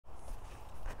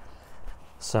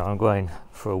So I'm going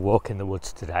for a walk in the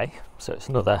woods today, so it's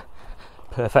another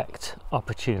perfect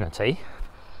opportunity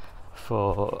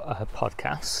for a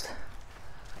podcast.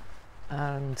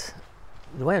 And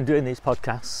the way I'm doing these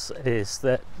podcasts is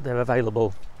that they're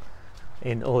available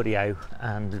in audio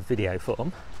and video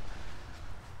form.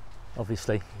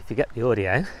 Obviously, if you get the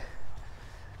audio,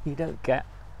 you don't get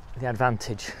the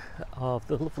advantage of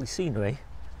the lovely scenery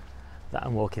that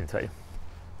I'm walking through.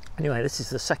 Anyway, this is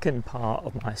the second part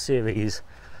of my series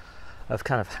of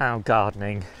kind of how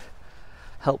gardening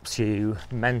helps you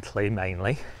mentally,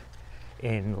 mainly,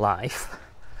 in life.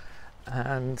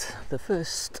 And the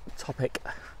first topic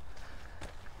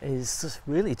is just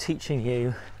really teaching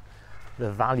you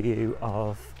the value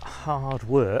of hard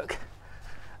work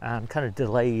and kind of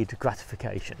delayed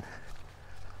gratification.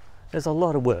 There's a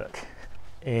lot of work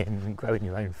in growing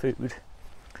your own food,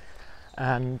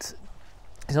 and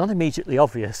it's not immediately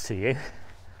obvious to you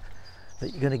that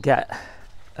you're going to get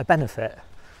a benefit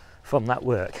from that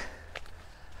work,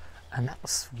 and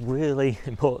that's really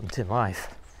important in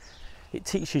life. It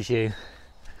teaches you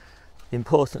the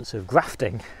importance of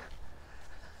grafting,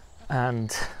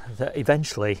 and that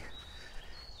eventually,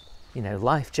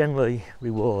 life generally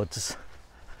rewards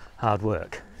hard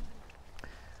work,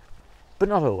 but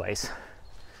not always.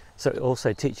 So it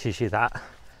also teaches you that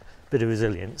bit of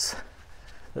resilience,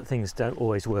 that things don't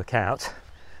always work out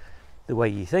the way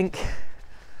you think.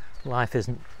 Life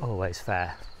isn't always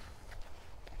fair.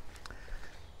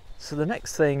 So the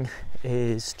next thing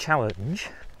is challenge,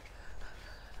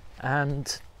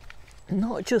 and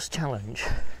not just challenge,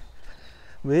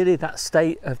 really that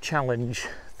state of challenge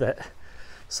that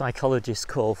psychologists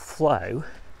call flow,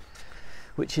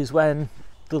 which is when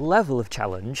the level of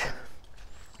challenge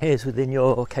is within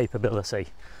your capability.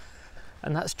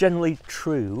 And that's generally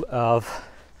true of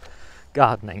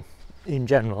gardening in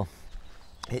general.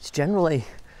 It's generally,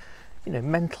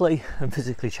 mentally and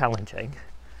physically challenging,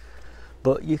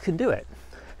 but you can do it.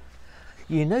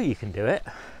 You know you can do it.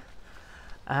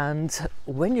 And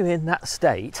when you're in that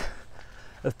state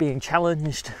of being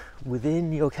challenged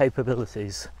within your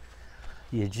capabilities,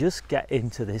 you just get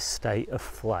into this state of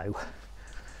flow.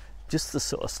 Just the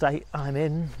sort of state I'm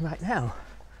in right now,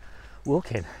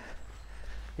 walking.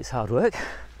 It's hard work.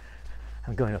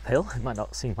 I'm going uphill, it might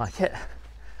not seem like it,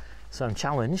 so I'm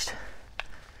challenged,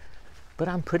 but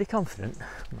I'm pretty confident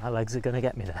my legs are going to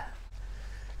get me there.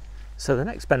 So the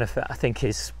next benefit, I think,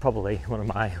 is probably one of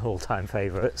my all-time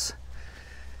favourites,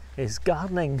 is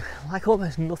gardening, like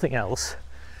almost nothing else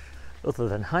other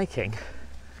than hiking,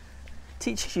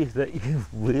 teaches you that you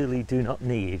really do not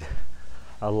need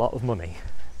a lot of money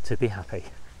to be happy.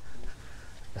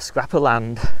 A scrap of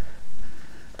land,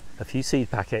 a few seed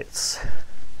packets,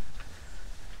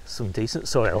 some decent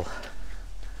soil,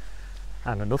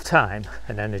 and enough time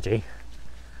and energy,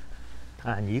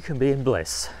 and you can be in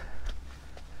bliss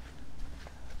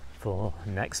for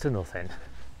next to nothing.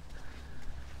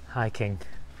 Hiking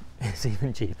is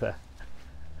even cheaper.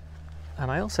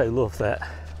 And I also love that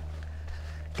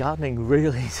gardening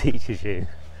really teaches you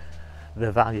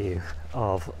the value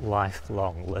of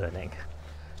lifelong learning.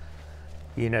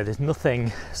 There's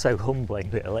nothing so humbling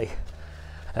really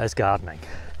as gardening.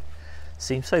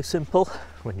 Seems so simple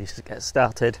when you get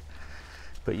started,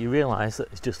 but you realise that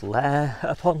it's just layer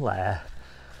upon layer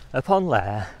upon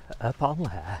layer upon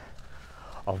layer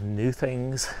of new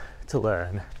things to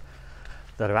learn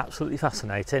that are absolutely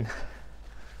fascinating,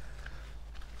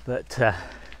 but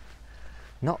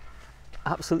not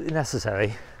absolutely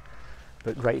necessary,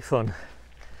 but great fun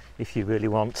if you really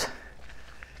want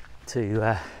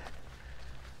to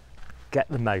get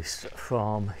the most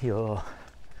from your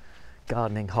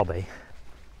gardening hobby.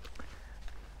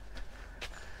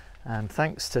 And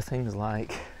thanks to things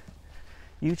like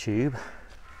YouTube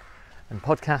and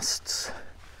podcasts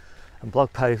and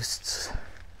blog posts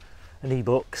and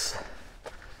ebooks,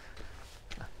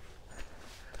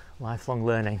 lifelong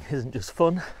learning isn't just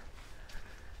fun,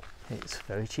 it's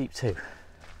very cheap too.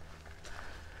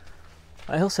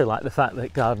 I also like the fact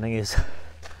that gardening is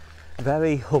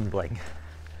very humbling.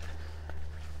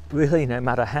 Really, no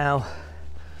matter how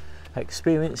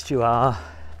experienced you are,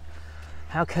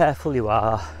 how careful you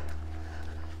are,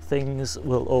 things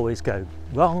will always go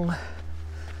wrong.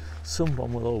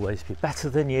 Someone will always be better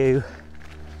than you,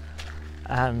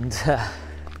 and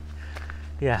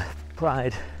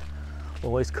pride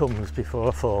always comes before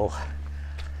a fall.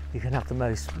 You can have the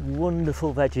most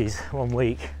wonderful veggies one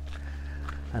week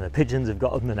and the pigeons have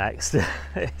got them the next.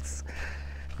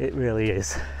 It really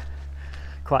is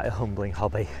quite a humbling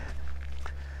hobby.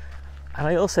 And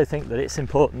I also think that it's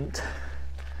important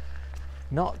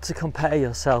not to compare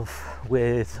yourself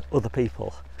with other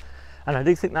people And I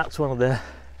do think that's one of the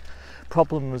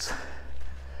problems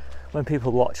when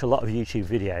people watch a lot of YouTube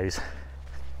videos,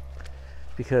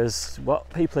 because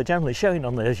what people are generally showing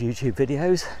on those YouTube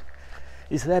videos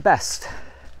is their best,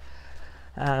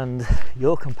 and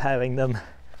you're comparing them,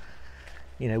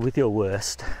 you know, with your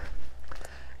worst,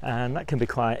 and that can be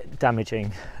quite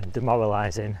damaging and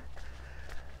demoralising.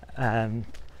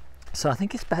 So I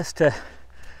think it's best to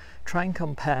try and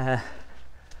compare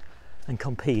and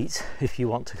compete, if you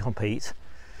want to compete,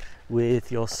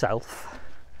 with yourself,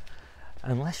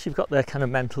 unless you've got the kind of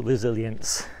mental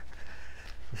resilience.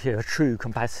 If you're a true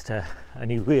competitor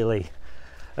and you really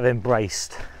have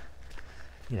embraced,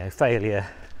 you know, failure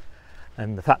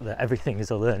and the fact that everything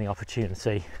is a learning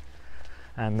opportunity,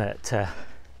 and that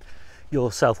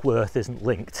your self-worth isn't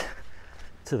linked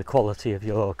to the quality of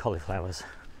your cauliflowers.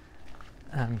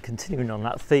 And continuing on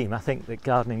that theme, I think that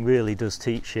gardening really does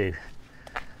teach you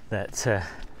that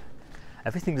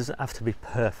everything doesn't have to be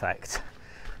perfect.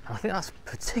 And I think that's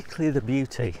particularly the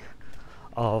beauty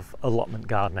of allotment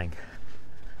gardening.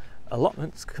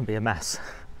 Allotments can be a mess,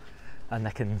 and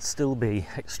they can still be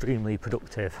extremely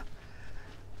productive.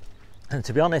 And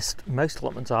to be honest, most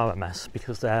allotments are a mess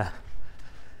because they're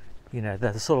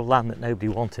the sort of land that nobody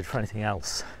wanted for anything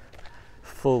else,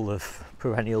 full of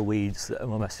perennial weeds that are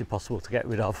almost impossible to get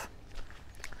rid of,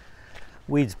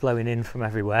 weeds blowing in from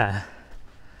everywhere,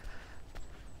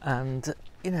 and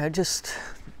just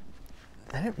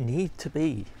they don't need to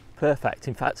be perfect.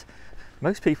 In fact,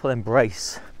 most people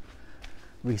embrace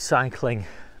recycling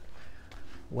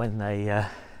when they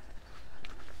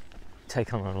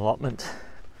take on an allotment,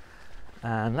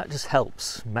 and that just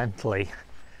helps mentally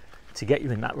to get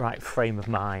you in that right frame of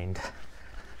mind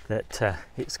that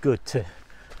it's good to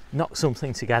knock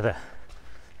something together,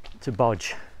 to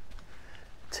bodge,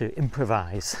 to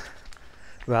improvise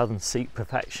rather than seek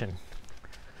perfection.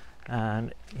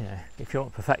 And if you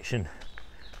want perfection,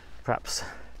 perhaps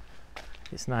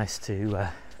it's nice to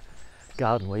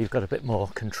garden where you've got a bit more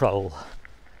control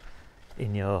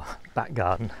in your back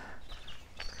garden.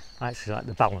 I actually like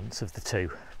the balance of the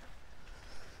two.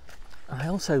 I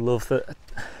also love that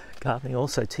gardening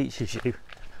also teaches you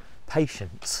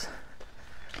patience.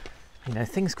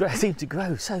 Things seem to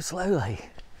grow so slowly,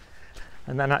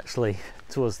 and then actually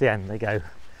towards the end they go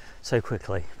so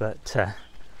quickly. But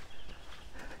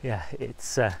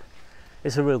it's a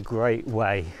real great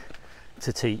way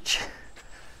to teach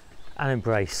and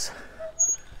embrace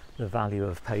the value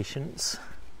of patience,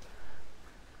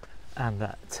 and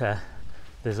that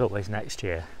there's always next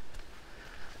year.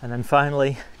 And then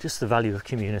finally, just the value of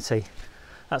community.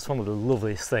 That's one of the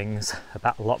loveliest things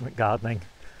about allotment gardening.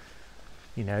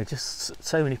 Just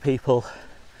so many people,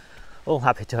 all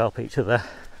happy to help each other,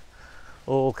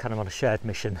 all kind of on a shared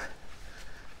mission.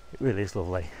 It really is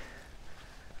lovely.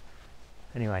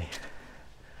 Anyway,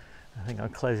 I think I'm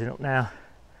closing up now.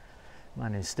 My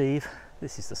name's Steve.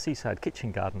 This is the Seaside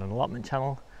Kitchen Garden and Allotment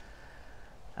channel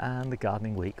and the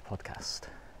Gardening Week podcast.